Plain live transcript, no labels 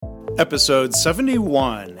Episode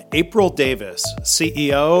 71, April Davis,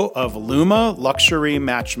 CEO of Luma Luxury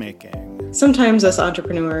Matchmaking. Sometimes us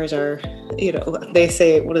entrepreneurs are, they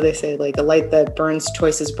say, what do they say? Like a light that burns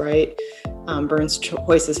twice as bright, burns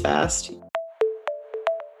twice as fast.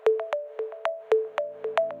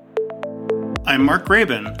 I'm Mark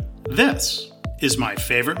Graben. This is My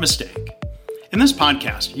Favorite Mistake. In this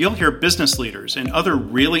podcast, you'll hear business leaders and other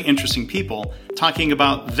really interesting people talking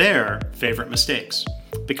about their favorite mistakes.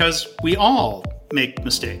 Because we all make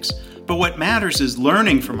mistakes, but what matters is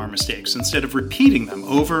learning from our mistakes instead of repeating them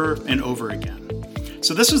over and over again.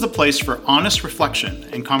 So this is the place for honest reflection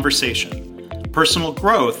and conversation, personal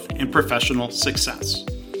growth and professional success.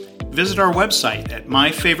 Visit our website at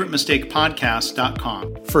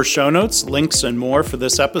myfavoritemistakepodcast.com. For show notes, links, and more for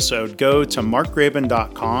this episode, go to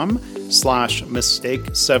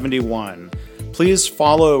markgraben.com/mistake71. Please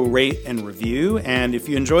follow, rate, and review. And if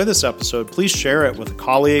you enjoy this episode, please share it with a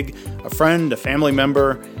colleague, a friend, a family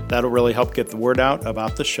member. That'll really help get the word out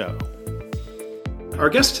about the show. Our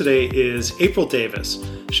guest today is April Davis.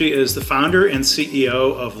 She is the founder and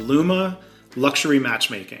CEO of Luma Luxury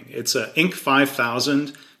Matchmaking. It's an Inc.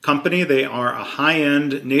 5000 company. They are a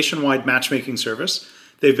high-end nationwide matchmaking service.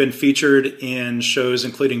 They've been featured in shows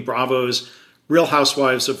including Bravo's Real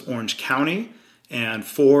Housewives of Orange County, and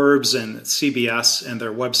Forbes and CBS, and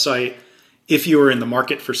their website, if you are in the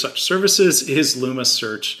market for such services, is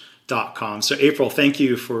lumasearch.com. So April, thank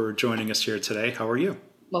you for joining us here today. How are you?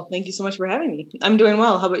 Well, thank you so much for having me. I'm doing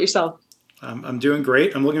well. How about yourself? I'm doing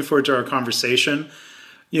great. I'm looking forward to our conversation.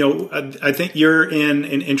 I think you're in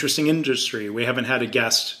an interesting industry. We haven't had a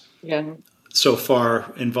guest so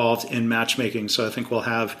far involved in matchmaking, so I think we'll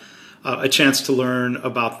have a chance to learn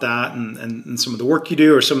about that and some of the work you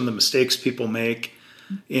do or some of the mistakes people make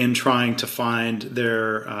in trying to find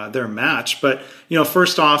their match. But,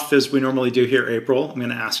 first off, as we normally do here, April, I'm going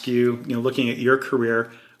to ask you, looking at your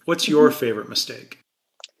career, what's your favorite mistake?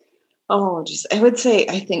 I would say,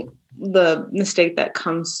 I think the mistake that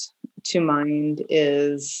comes to mind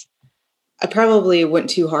is I probably went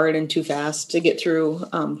too hard and too fast to get through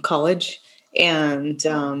college. And,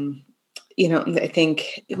 I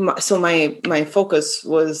think my focus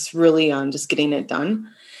was really on just getting it done.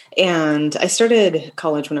 And I started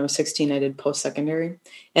college when I was 16. I did post-secondary,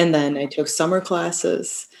 and then I took summer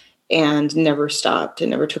classes and never stopped and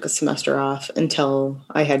never took a semester off until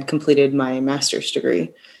I had completed my master's degree.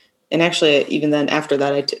 And actually, even then, after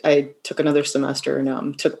that, I took another semester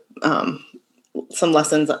and took some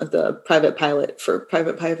lessons on the private pilot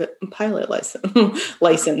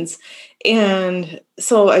license. And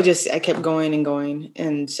so I kept going and going.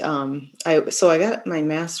 And I got my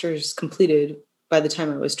master's completed by the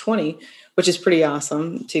time I was 20, which is pretty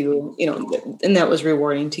awesome to, and that was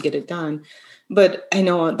rewarding to get it done. But I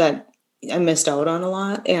know that I missed out on a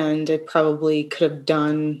lot, and I probably could have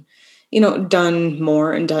done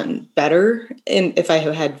more and done better if I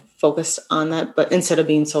had focused on that, but instead of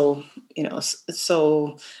being so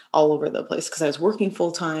all over the place, because I was working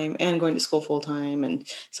full time and going to school full time. And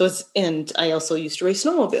I also used to race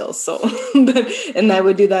snowmobiles. So, and I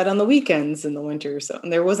would do that on the weekends in the winter. So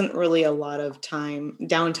there wasn't really a lot of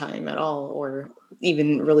downtime at all, or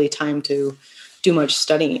even really time to do much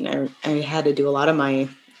studying. I had to do a lot of my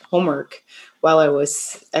homework while I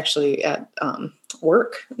was actually at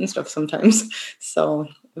work and stuff sometimes. So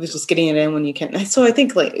it was just getting it in when you can. So I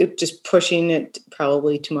think just pushing it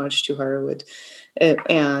probably too much, too hard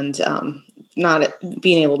and not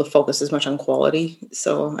being able to focus as much on quality.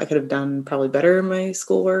 So I could have done probably better in my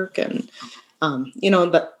schoolwork and,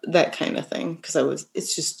 that kind of thing.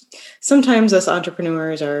 It's just, sometimes us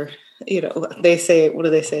entrepreneurs are, they say, what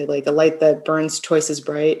do they say? Like a light that burns twice as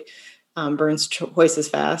bright, burns twice as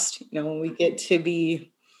fast.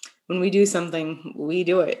 When we do something, we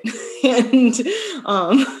do it. And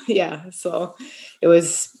so it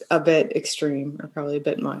was a bit extreme, or probably a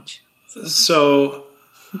bit much. So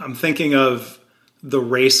I'm thinking of the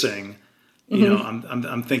racing.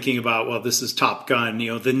 I'm thinking about, well, this is Top Gun,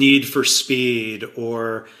 the Need for Speed,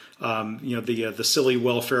 or the silly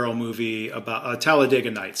Will Ferrell movie about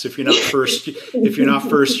Talladega Nights. If you're not first,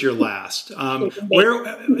 you're last. Where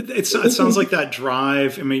it sounds like that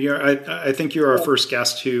drive. I mean, I think you're our first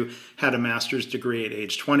guest who had a master's degree at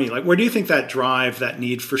age 20. Like, where do you think that drive, that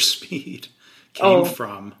need for speed, came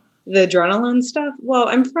from? The adrenaline stuff. Well,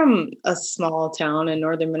 I'm from a small town in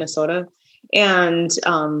northern Minnesota, and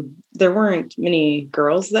there weren't many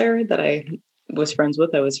girls there that I was friends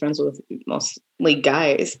with. I was friends with mostly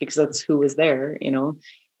guys because that's who was there,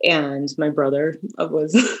 and my brother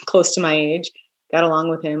was close to my age, got along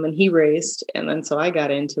with him, and he raced. And then so I got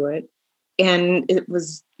into it. and it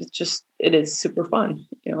is super fun,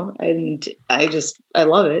 and I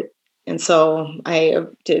love it. And so I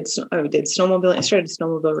did snowmobile. I started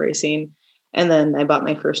snowmobile racing, and then I bought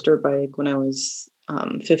my first dirt bike when I was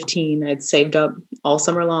 15. I'd saved up all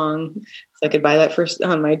summer long so I could buy that first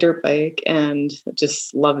my dirt bike, and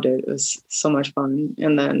just loved it. It was so much fun.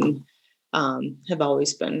 And then have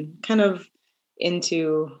always been kind of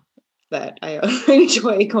into that. I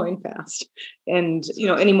enjoy going fast, and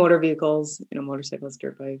any motor vehicles, motorcycles,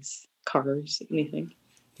 dirt bikes, cars, anything.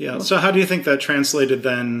 Yeah. So how do you think that translated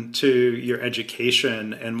then to your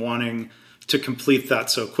education and wanting to complete that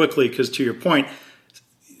so quickly? Because to your point,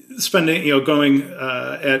 spending, going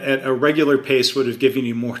at a regular pace would have given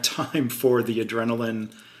you more time for the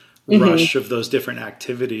adrenaline rush of those different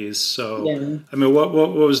activities. So, yeah. I mean, what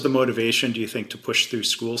was the motivation, do you think, to push through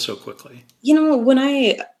school so quickly? When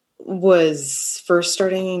I was first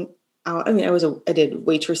starting out, I mean, I did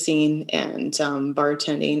waitressing and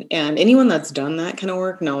bartending, and anyone that's done that kind of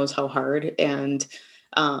work knows how hard and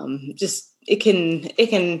just it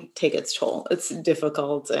can take its toll. It's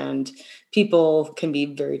difficult, and people can be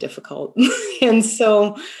very difficult. And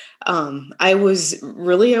so I was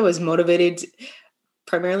motivated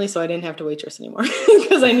primarily so I didn't have to waitress anymore,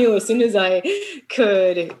 because I knew as soon as I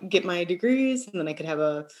could get my degrees and then I could have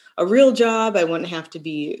a real job, I wouldn't have to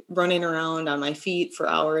be running around on my feet for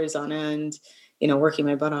hours on end, working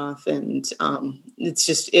my butt off. And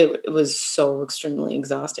it was so extremely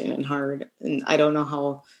exhausting and hard. And I don't know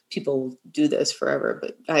how people do this forever,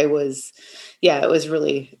 but I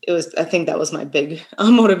think that was my big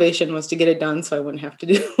motivation, was to get it done so I wouldn't have to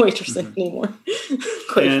do waitressing anymore.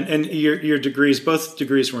 And your degrees, both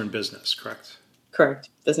degrees were in business, correct? Correct.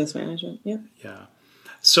 Business management. Yeah. Yeah.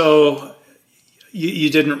 So you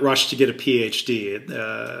didn't rush to get a PhD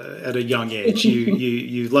at a young age.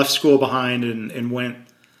 You left school behind and went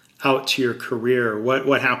out to your career.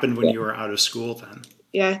 What happened when you were out of school then?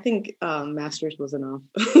 Yeah, I think master's was enough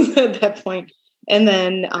at that point. And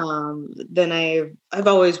then I've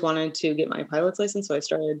always wanted to get my pilot's license, so I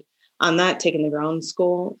started on that, taking the ground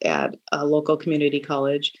school at a local community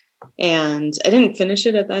college. And I didn't finish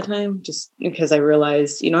it at that time, just because I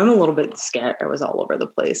realized, I'm a little bit scared. I was all over the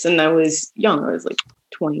place, and I was young. I was like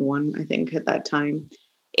 21, I think, at that time.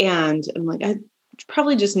 And I'm like, I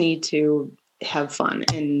probably just need to have fun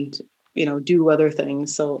and do other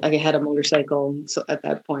things. So I had a motorcycle. So at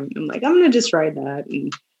that point, I'm like, I'm going to just ride that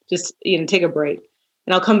and just, take a break.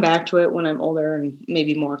 And I'll come back to it when I'm older and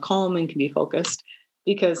maybe more calm and can be focused,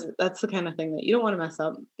 because that's the kind of thing that you don't want to mess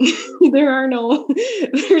up.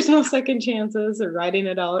 There's no second chances, or riding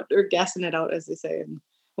it out, or gassing it out, as they say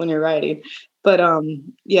when you're riding. But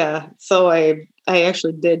so I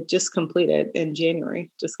actually did just complete it in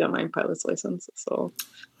January, just got my pilot's license. So.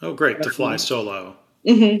 Oh, great. To fly solo.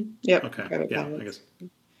 Mm-hmm. Yep. Okay. Yeah, I guess.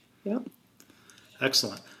 Yep.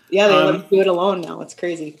 Excellent. Yeah, they let me do it alone now. It's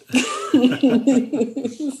crazy.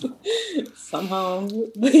 Somehow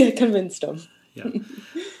I convinced them. Yeah.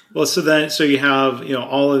 Well, so you have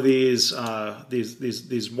all of these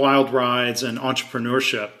wild rides, and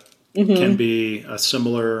entrepreneurship can be a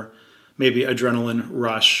similar, maybe adrenaline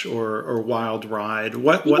rush or wild ride.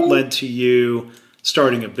 What led to you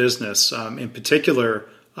starting a business, in particular,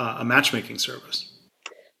 a matchmaking service?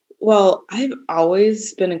 Well, I've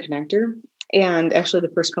always been a connector. And actually,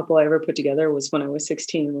 the first couple I ever put together was when I was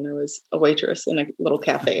 16, when I was a waitress in a little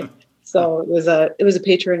cafe. So it was a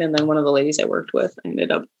patron, and then one of the ladies I worked with, I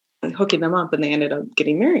ended up hooking them up, and they ended up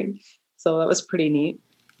getting married. So that was pretty neat.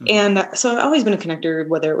 Mm-hmm. And so I've always been a connector,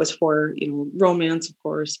 whether it was for romance, of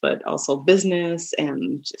course, but also business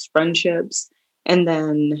and just friendships. And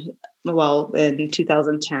then, in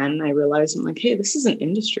 2010, I realized, I'm like, hey, this is an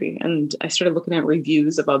industry. And I started looking at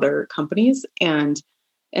reviews of other companies, and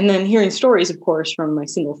then hearing stories, of course, from my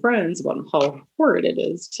single friends about how horrid it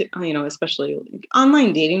is to, especially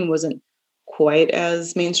online dating wasn't quite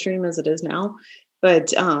as mainstream as it is now,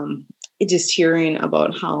 but just hearing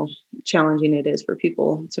about how challenging it is for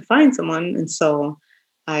people to find someone. And so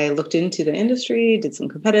I looked into the industry, did some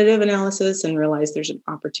competitive analysis, and realized there's an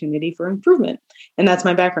opportunity for improvement. And that's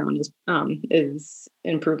my background is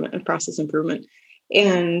improvement and process improvement.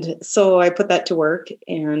 And so I put that to work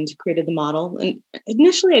and created the model. And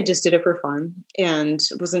initially I just did it for fun and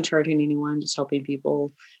wasn't charging anyone, just helping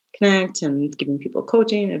people connect and giving people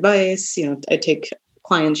coaching, advice. I take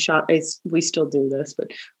clients we still do this,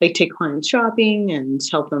 but I take clients shopping and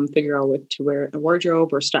help them figure out what to wear in a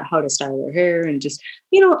wardrobe, or how to style their hair. And just,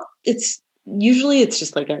 it's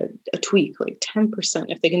just like a tweak, like 10%.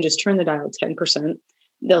 If they can just turn the dial 10%,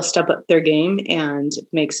 they'll step up their game and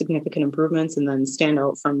make significant improvements, and then stand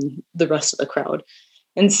out from the rest of the crowd.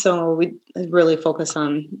 And so we really focus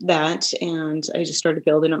on that. And I just started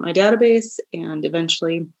building up my database, and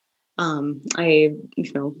eventually I,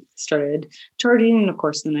 started charging. And of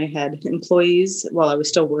course, then I had employees while I was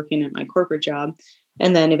still working at my corporate job.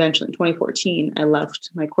 And then eventually in 2014, I left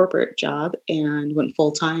my corporate job and went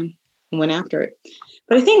full time and went after it.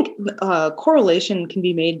 But I think correlation can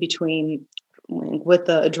be made between, with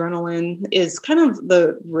the adrenaline, is kind of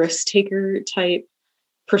the risk taker type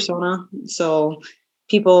persona. So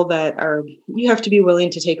people that are, you have to be willing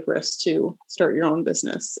to take risks to start your own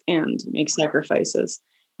business and make sacrifices.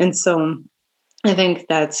 And so I think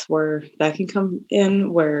that's where that can come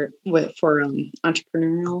in, where for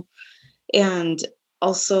entrepreneurial, and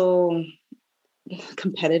also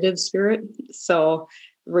competitive spirit. So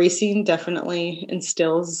racing definitely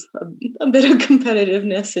instills a bit of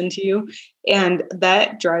competitiveness into you, and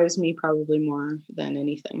that drives me probably more than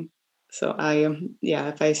anything. So I am,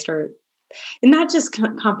 if I start, and not just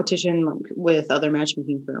competition like with other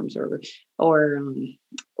matchmaking firms or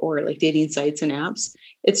like dating sites and apps.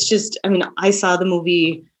 It's just, I mean, I saw the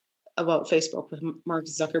movie about Facebook with Mark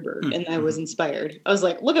Zuckerberg, and I was inspired. I was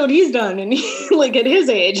like, look at what he's done. And like at his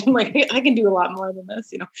age, I'm like, I can do a lot more than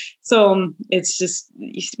this, So it's just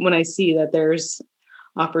when I see that there's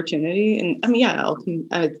opportunity, and I mean,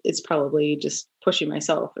 it's probably just pushing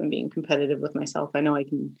myself and being competitive with myself. I know I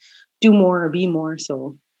can do more or be more.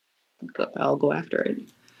 So I'll go after it.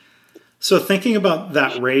 So thinking about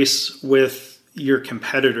that race with your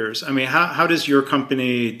competitors, I mean, how does your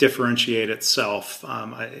company differentiate itself?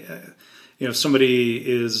 If somebody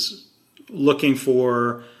is looking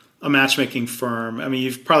for a matchmaking firm, I mean,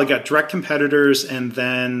 you've probably got direct competitors, and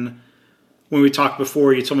then when we talked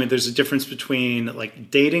before, you told me there's a difference between like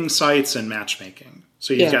dating sites and matchmaking.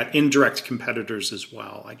 So you've got indirect competitors as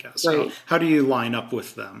well, I guess. Right. How do you line up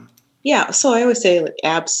with them? Yeah. So I always say like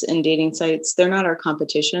apps and dating sites, they're not our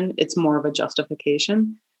competition. It's more of a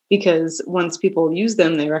justification, because once people use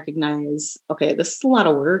them, they recognize, okay, this is a lot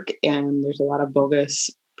of work and there's a lot of bogus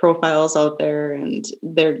profiles out there, and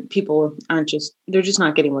people they're just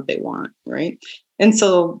not getting what they want. Right. And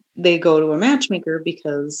so they go to a matchmaker,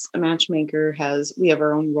 because a matchmaker we have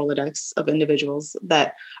our own Rolodex of individuals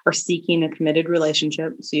that are seeking a committed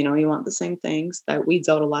relationship. So, you want the same things. That weeds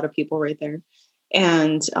out a lot of people right there.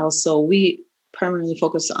 And also we primarily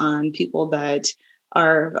focus on people that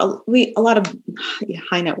are a lot of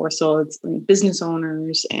high net worth. So it's like business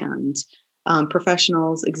owners and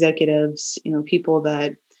professionals, executives, people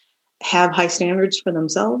that have high standards for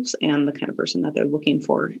themselves and the kind of person that they're looking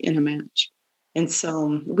for in a match. And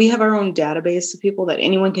so we have our own database of people that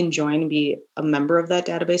anyone can join and be a member of that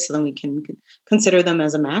database. So then we can consider them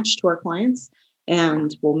as a match to our clients,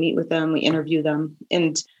 and we'll meet with them, we interview them.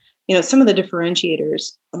 And some of the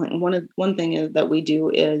differentiators, one thing that we do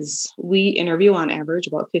is we interview on average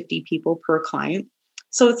about 50 people per client.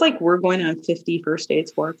 So it's like we're going on 50 first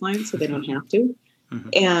dates for our clients, so they don't have to. Mm-hmm.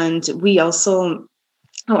 And we also,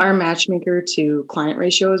 our matchmaker to client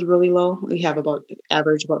ratio is really low. We have about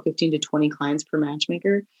 15 to 20 clients per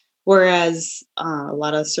matchmaker, whereas a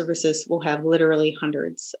lot of services will have literally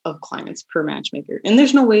hundreds of clients per matchmaker. And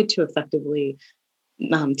there's no way to effectively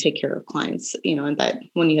take care of clients, and that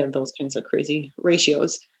when you have those kinds of crazy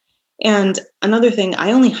ratios. And another thing,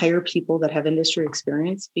 I only hire people that have industry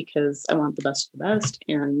experience, because I want the best of the best.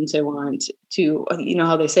 And I want to,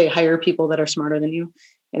 how they say, hire people that are smarter than you.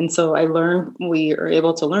 And so we are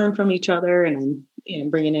able to learn from each other, and I'm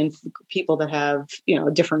bringing in people that have,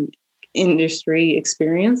 different industry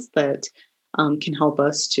experience that can help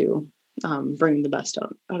us to bring the best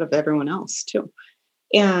out of everyone else too.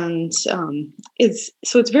 And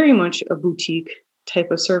it's very much a boutique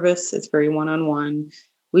type of service. It's very one-on-one.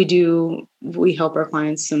 We help our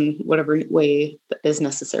clients in whatever way that is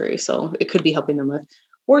necessary. So it could be helping them with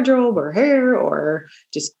wardrobe or hair, or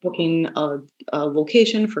just booking a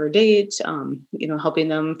location for a date, helping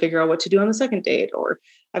them figure out what to do on the second date. Or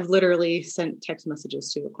I've literally sent text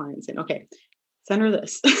messages to a client saying, okay, send her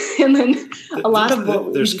this. And then a lot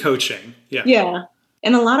of there's coaching. Yeah. Yeah.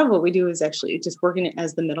 And a lot of what we do is actually just working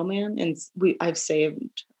as the middleman. And I've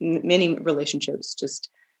saved many relationships just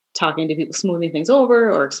talking to people, smoothing things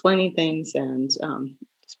over or explaining things, and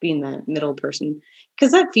just being that middle person.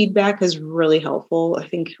 Because that feedback is really helpful. I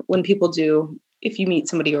think when people if you meet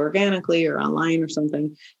somebody organically or online or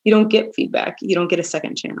something, you don't get feedback. You don't get a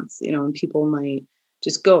second chance, and people might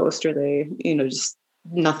just ghost, or they, just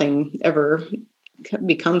nothing ever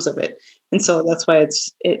becomes of it. And so that's why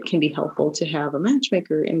it can be helpful to have a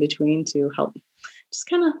matchmaker in between to help just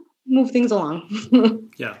kind of move things along.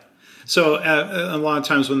 Yeah. So a lot of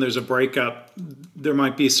times when there's a breakup, there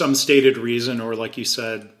might be some stated reason, or like you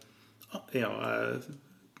said,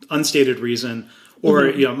 unstated reason, or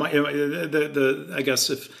I guess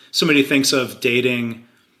if somebody thinks of dating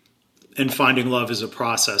and finding love as a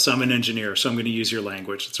process, I'm an engineer, so I'm going to use your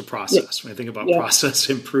language. It's a process. When I think about process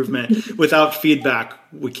improvement, without feedback,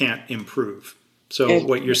 we can't improve. So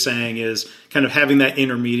what you're saying is kind of having that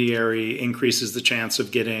intermediary increases the chance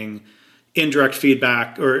of getting indirect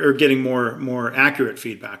feedback or getting more accurate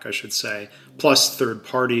feedback, I should say, plus third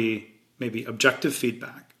party, maybe objective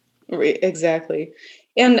feedback. Right, exactly.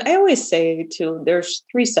 And I always say too, there's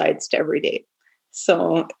 3 sides to every date.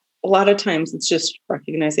 So a lot of times it's just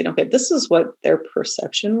recognizing, okay, this is what their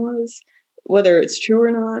perception was, whether it's true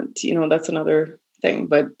or not, that's another thing,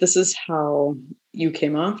 but this is how you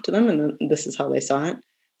came off to them and this is how they saw it.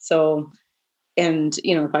 So, and,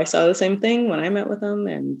 if I saw the same thing when I met with them,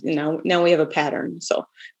 and now we have a pattern. So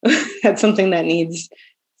that's something that needs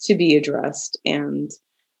to be addressed. And,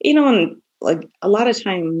 and like a lot of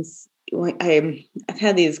times I've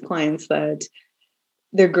had these clients that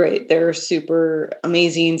they're great. They're super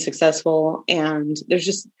amazing, successful, and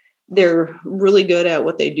they're really good at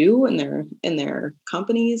what they do in their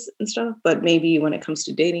companies and stuff. But maybe when it comes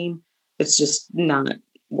to dating, it's just not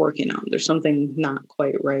working out. There's something not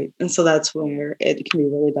quite right. And so that's where it can be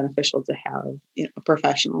really beneficial to have a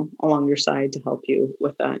professional along your side to help you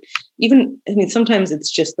with that. Sometimes it's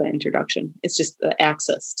just the introduction. It's just the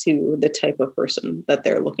access to the type of person that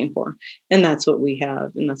they're looking for. And that's what we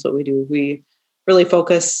have. And that's what we do. We really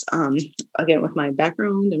focus, again, with my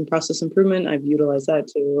background in process improvement, I've utilized that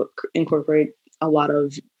to incorporate a lot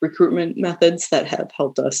of recruitment methods that have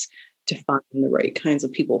helped us to find the right kinds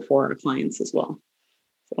of people for our clients as well.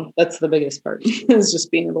 So that's the biggest part, is just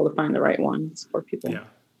being able to find the right ones for people. Yeah.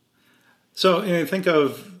 So think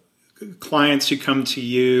of clients who come to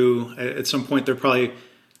you at some point, they're probably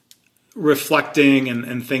reflecting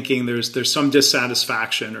and thinking there's some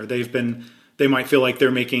dissatisfaction, or they might feel like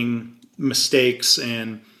they're making mistakes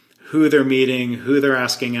in who they're meeting, who they're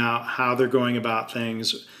asking out, how they're going about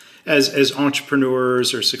things. As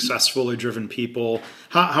entrepreneurs or successfully driven people,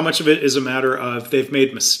 how much of it is a matter of they've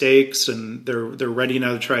made mistakes and they're ready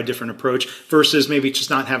now to try a different approach versus maybe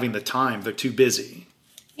just not having the time, they're too busy?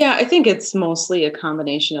 Yeah, I think it's mostly a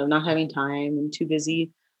combination of not having time and too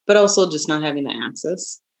busy, but also just not having the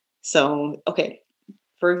access. So, okay,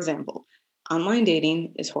 for example, online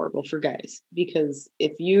dating is horrible for guys, because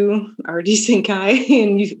if you are a decent guy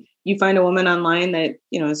and you find a woman online that,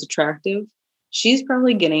 is attractive, she's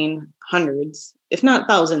probably getting hundreds, if not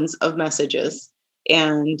thousands, of messages.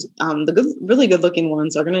 And the really good looking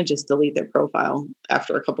ones are going to just delete their profile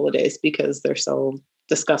after a couple of days because they're so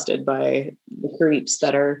disgusted by the creeps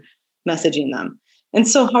that are messaging them. And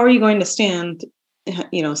so how are you going to stand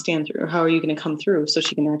through? How are you going to come through so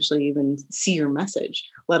she can actually even see your message,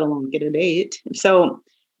 let alone get a date? So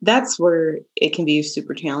that's where it can be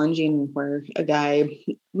super challenging, where a guy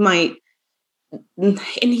might, and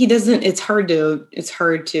he doesn't, it's hard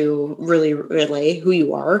to really relay who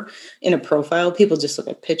you are in a profile. People just look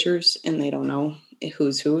at pictures and they don't know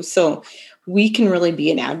who's who. So we can really be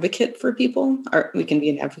an advocate for people, or we can be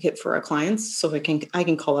an advocate for our clients. So I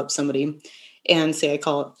can call up somebody and say, I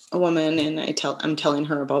call a woman and I'm telling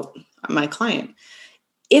her about my client.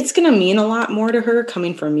 It's going to mean a lot more to her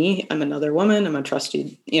coming from me. I'm another woman. I'm a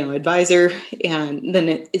trusted, advisor. And then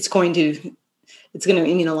it's going to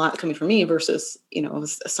mean a lot coming from me versus,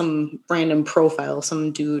 some random profile,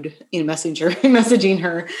 some dude, messaging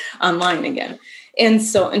her online again. And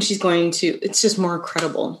she's going to, it's just more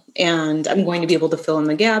credible, and I'm going to be able to fill in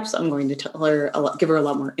the gaps. I'm going to give her a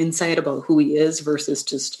lot more insight about who he is versus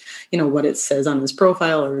just, what it says on his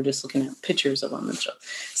profile or just looking at pictures of him and stuff.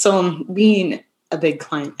 So being a big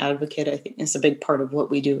client advocate, I think, is a big part of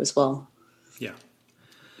what we do as well. Yeah.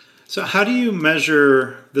 So how do you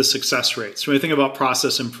measure the success rates? When we think about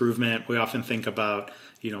process improvement, we often think about,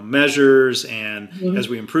 measures, and as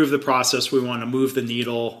we improve the process, we want to move the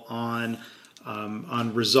needle on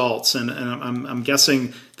results. And I'm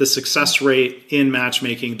guessing the success rate in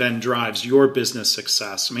matchmaking then drives your business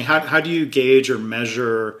success. I mean, how do you gauge or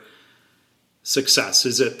measure success?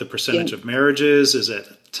 Is it the percentage of marriages? Is it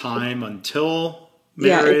time until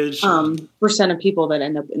marriage? Percent of people that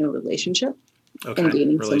end up in a relationship. Okay, and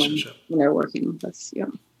dating relationship. someone when they're working with us. Yeah.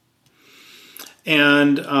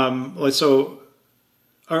 And so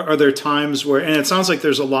are there times where, and it sounds like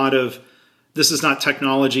there's a lot of, this is not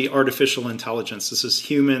technology, artificial intelligence. This is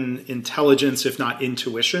human intelligence, if not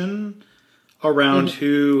intuition, around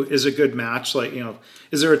who is a good match. Like,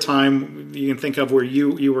 is there a time you can think of where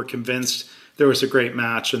you were convinced there was a great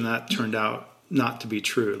match and that turned out not to be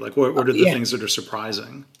true? Like, what are the things that are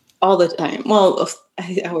surprising? All the time. Well,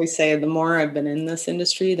 I always say the more I've been in this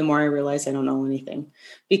industry, the more I realize I don't know anything,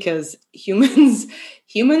 because humans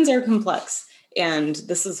are complex. And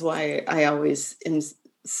this is why I always am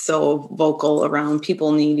so vocal around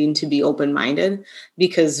people needing to be open-minded,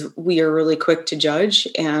 because we are really quick to judge,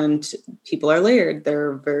 and people are layered.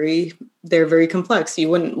 They're very complex. You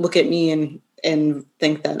wouldn't look at me and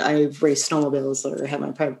think that I've raced snowmobiles or have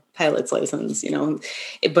my pilot's license,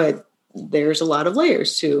 but there's a lot of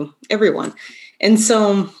layers to everyone. And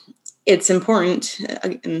so it's important,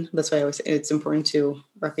 and that's why I always say it's important to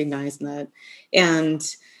recognize that.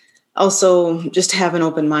 And also just have an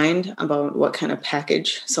open mind about what kind of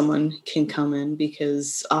package someone can come in,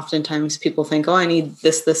 because oftentimes people think, oh, I need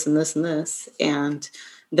this, this, and this, and this, and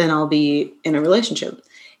then I'll be in a relationship.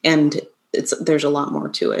 And there's a lot more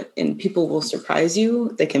to it, and people will surprise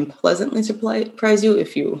you. They can pleasantly surprise you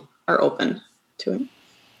if you are open to it.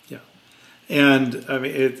 Yeah. And I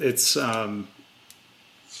mean, it's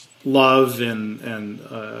love and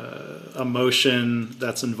emotion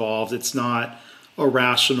that's involved. It's not a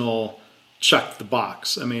rational check the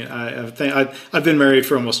box. I mean, I've been married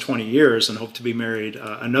for almost 20 years and hope to be married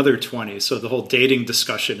another 20. So the whole dating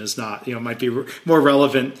discussion is not, might be more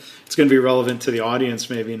relevant. It's going to be relevant to the audience,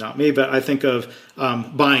 maybe not me, but I think of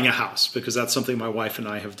buying a house, because that's something my wife and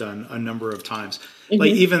I have done a number of times. Mm-hmm.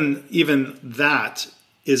 Like even that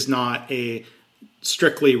is not a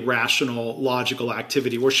strictly rational, logical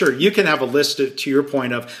activity. Well, sure, you can have a list to your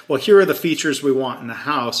point of, well, here are the features we want in the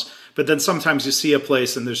house. But then sometimes you see a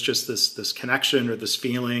place and there's just this connection or this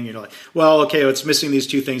feeling, like, well, okay, it's missing these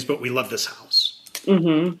two things, but we love this house.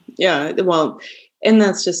 Mm-hmm. Yeah. Well, and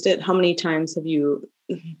that's just it. How many times have you,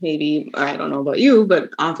 maybe, I don't know about you,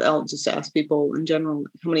 but I'll just ask people in general,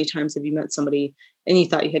 how many times have you met somebody and you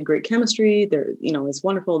thought you had great chemistry? They're, it's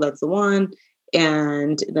wonderful. That's the one.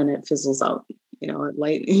 And then it fizzles out,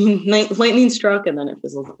 lightning struck, and then it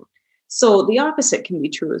fizzles out. So the opposite can be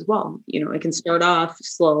true as well. It can start off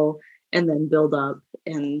slow and then build up,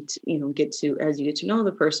 and, as you get to know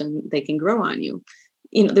the person, they can grow on you.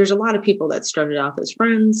 There's a lot of people that started off as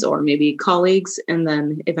friends or maybe colleagues, and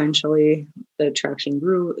then eventually the attraction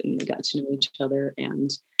grew and they got to know each other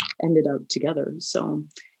and ended up together. So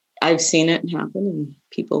I've seen it happen, and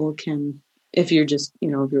people can, if you're just,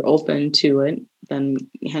 if you're open to it, then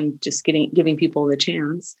and just giving people the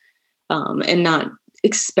chance, and not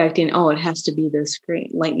expecting, it has to be this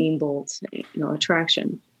great lightning bolt,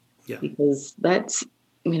 attraction. Yeah. Because that's,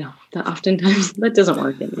 that oftentimes that doesn't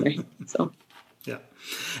work anyway. So. Yeah.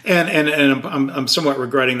 And I'm somewhat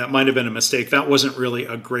regretting that might have been a mistake. That wasn't really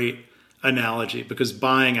a great analogy, because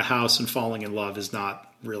buying a house and falling in love is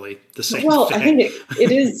not really the same thing. I think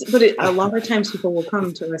it is, but a lot of times people will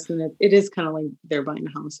come to us and it is kind of like they're buying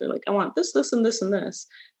a house. They're like, I want this, this, and this, and this.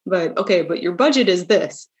 But okay, but your budget is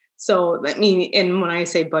this. So and when I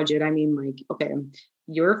say budget, I mean like, okay,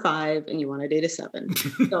 you're 5 and you want to date a 7.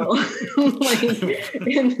 So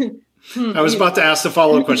I was about to ask the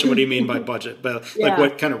follow-up question. What do you mean by budget? But like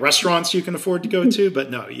what kind of restaurants you can afford to go to?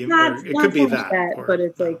 But no, it could be that. But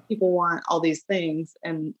it's like people want all these things,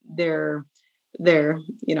 and they're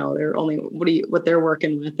only what they're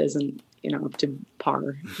working with isn't up to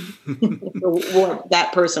par what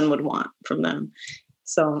that person would want from them.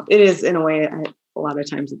 So it is, in a way, a lot of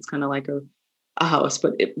times it's kind of like a house.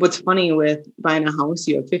 But what's funny with buying a house,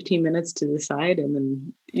 you have 15 minutes to decide, and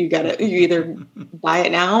then you either buy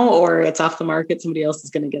it now or it's off the market. Somebody else is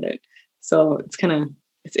going to get it. So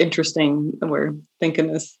it's interesting. We're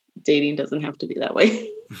thinking this dating doesn't have to be that way.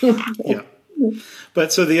 Yeah.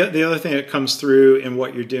 But so the other thing that comes through in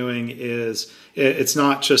what you're doing is it's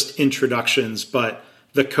not just introductions, but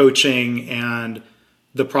the coaching and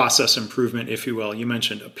the process improvement, if you will. You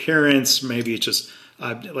mentioned appearance, maybe it's just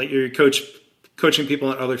like you're coaching people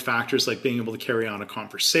on other factors, like being able to carry on a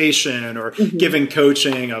conversation, or mm-hmm. giving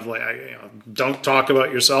coaching of like, don't talk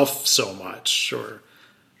about yourself so much, or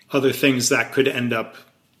other things that could end up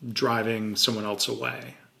driving someone else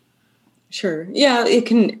away. Sure. Yeah, it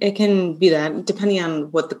can be that, depending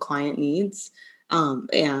on what the client needs,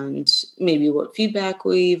 and maybe what feedback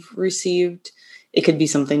we've received. It could be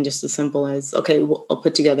something just as simple as, okay, I'll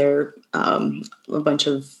put together a bunch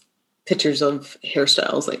of pictures of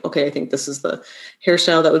hairstyles. Like, okay, I think this is the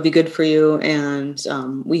hairstyle that would be good for you. And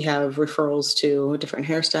we have referrals to different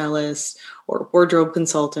hairstylists or wardrobe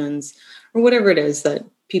consultants or whatever it is that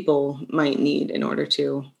people might need in order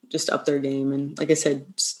to just up their game. And like I said,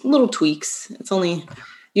 just little tweaks.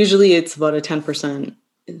 Usually it's about a 10%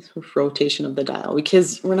 rotation of the dial,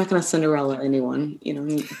 because we're not going to Cinderella anyone.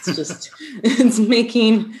 It's just, it's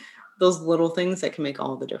making those little things that can make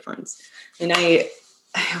all the difference. And I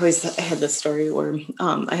had this story where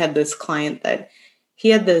I had this client that he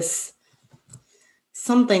had this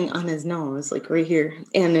something on his nose, like right here,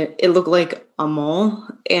 and it looked like a mole,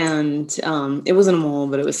 and it wasn't a mole,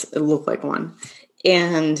 but it looked like one.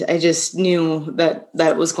 And I just knew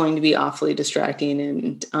that was going to be awfully distracting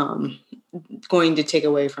and going to take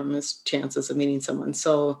away from his chances of meeting someone.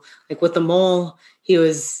 So like with the mole, he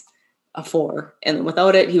was a 4, and then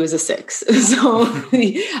without it, he was a 6. So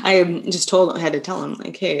I had to tell him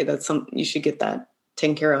like, hey, that's something you should get that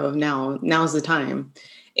taken care of now. Now's the time.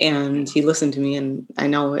 And he listened to me, and I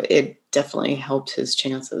know it definitely helped his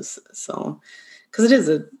chances. So, because it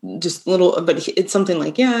is just little, but it's something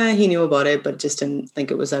like, yeah, he knew about it, but just didn't think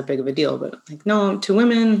it was that big of a deal. But like, no, to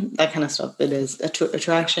women, that kind of stuff, it is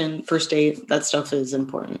attraction, first date, that stuff is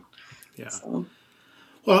important. Yeah. So.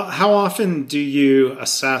 Well, how often do you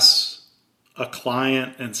assess a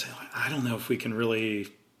client and say, I don't know if we can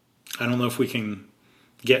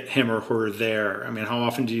get him or her there? I mean, how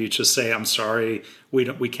often do you just say, I'm sorry, we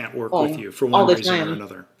can't work with you for one reason or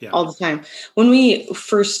another? Yeah. All the time. When we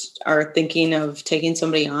first are thinking of taking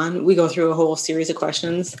somebody on, we go through a whole series of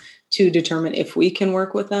questions to determine if we can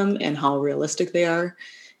work with them and how realistic they are.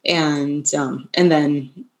 And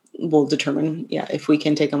then we'll determine, if we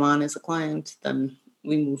can take them on as a client, then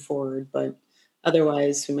we move forward. But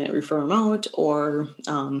otherwise we might refer them out or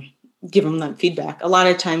give them that feedback. A lot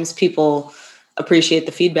of times people appreciate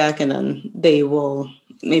the feedback, and then they will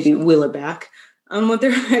maybe wheel it back on what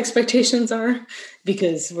their expectations are,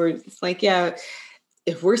 because we're like,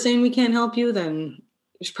 if we're saying we can't help you, then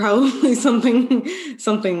there's probably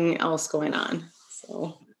something else going on.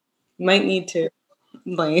 So you might need to,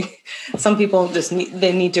 like, some people just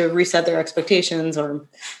need to reset their expectations, or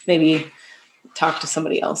maybe talk to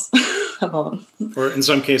somebody else about them. Or in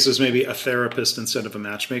some cases, maybe a therapist instead of a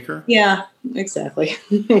matchmaker. Yeah, exactly.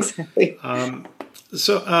 Exactly.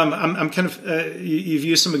 So I'm kind of, you've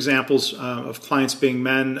used some examples of clients being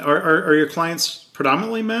men. Are your clients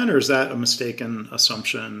predominantly men, or is that a mistaken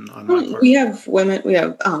assumption on my part? We have women. We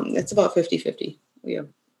have, it's about 50-50. We have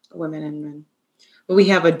women and men. But we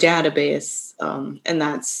have a database, and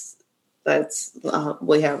that's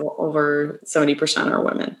we have over 70% are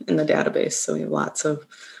women in the database. So we have lots of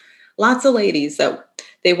ladies that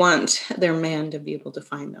they want their man to be able to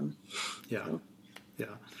find them. Yeah.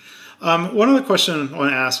 Yeah. One other question I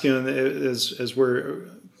want to ask you is, as we're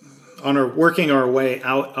working our way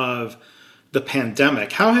out of the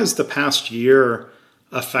pandemic, how has the past year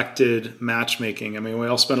affected matchmaking? I mean, we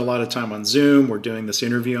all spend a lot of time on Zoom. We're doing this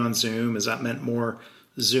interview on Zoom. Has that meant more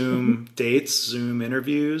Zoom dates, Zoom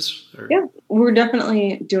interviews? Or? Yeah, we're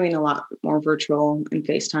definitely doing a lot more virtual and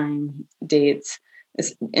FaceTime dates.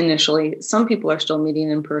 Initially, some people are still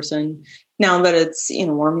meeting in person. Now that it's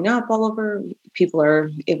warming up all over, people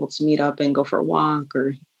are able to meet up and go for a walk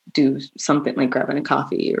or do something like grabbing a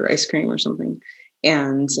coffee or ice cream or something,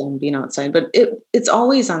 and being outside. But it's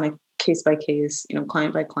always on a case by case,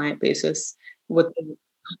 client by client basis, what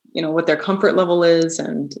their comfort level is,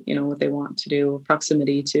 and what they want to do,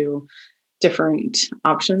 proximity to different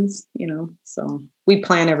options. So we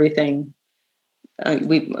plan everything.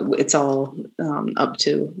 It's all up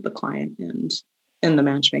to the client and the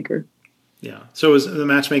matchmaker. Yeah. So is the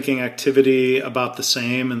matchmaking activity about the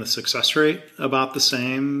same and the success rate about the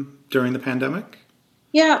same during the pandemic?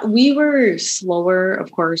 Yeah, we were slower,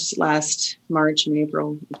 of course, last March and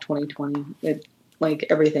April of 2020. Like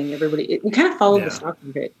everything, we kind of followed the stock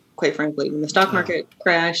market, quite frankly. When the stock market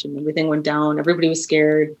crashed and everything went down, everybody was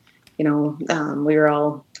scared. We were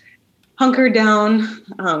all hunkered down,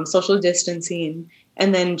 social distancing.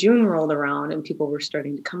 And then June rolled around and people were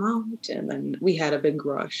starting to come out. And then we had a big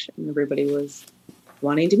rush and everybody was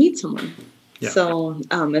wanting to meet someone. Yeah. So,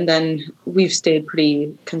 and then we've stayed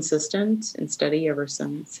pretty consistent and steady ever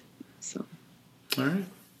since. So, all right.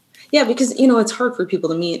 Yeah, because, it's hard for people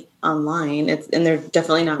to meet online. And they're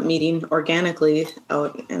definitely not meeting organically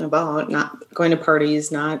out and about, not going to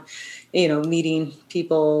parties, not, meeting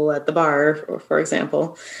people at the bar, for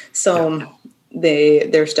example. So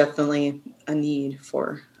there's definitely a need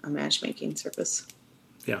for a matchmaking service.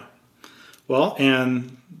 Yeah. Well,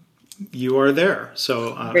 and you are there.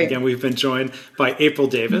 So again, we've been joined by April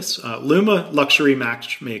Davis, Luma Luxury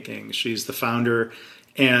Matchmaking. She's the founder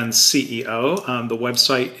and CEO. The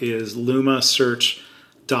website is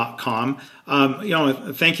lumasearch.com.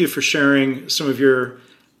 Thank you for sharing some of your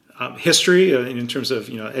history in terms of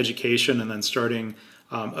education and then starting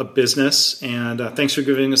a business. And thanks for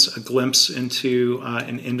giving us a glimpse into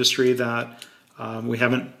an industry that we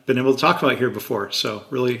haven't been able to talk about here before. So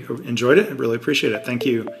really enjoyed it. I really appreciate it. Thank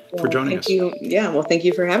you for joining us. Thank you. Yeah, well, thank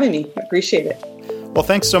you for having me. I appreciate it. Well,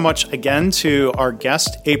 thanks so much again to our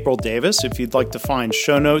guest, April Davis. If you'd like to find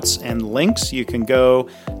show notes and links, you can go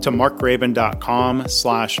to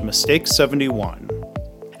markgraban.com/mistake71.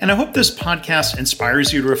 And I hope this podcast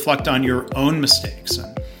inspires you to reflect on your own mistakes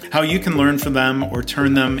and how you can learn from them or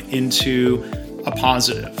turn them into a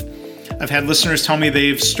positive. I've had listeners tell me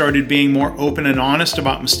they've started being more open and honest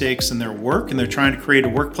about mistakes in their work, and they're trying to create a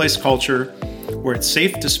workplace culture where it's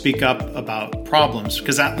safe to speak up about problems,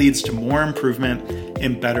 because that leads to more improvement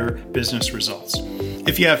and better business results.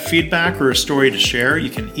 If you have feedback or a story to share, you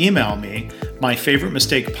can email me,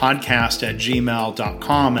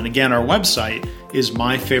 myfavoritemistakepodcast@gmail.com. And again, our website is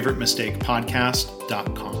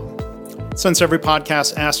myfavoritemistakepodcast.com. Since every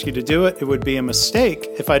podcast asks you to do it, it would be a mistake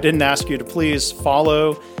if I didn't ask you to please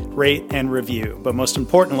follow, rate, and review. But most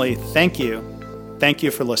importantly, thank you. Thank you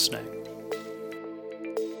for listening.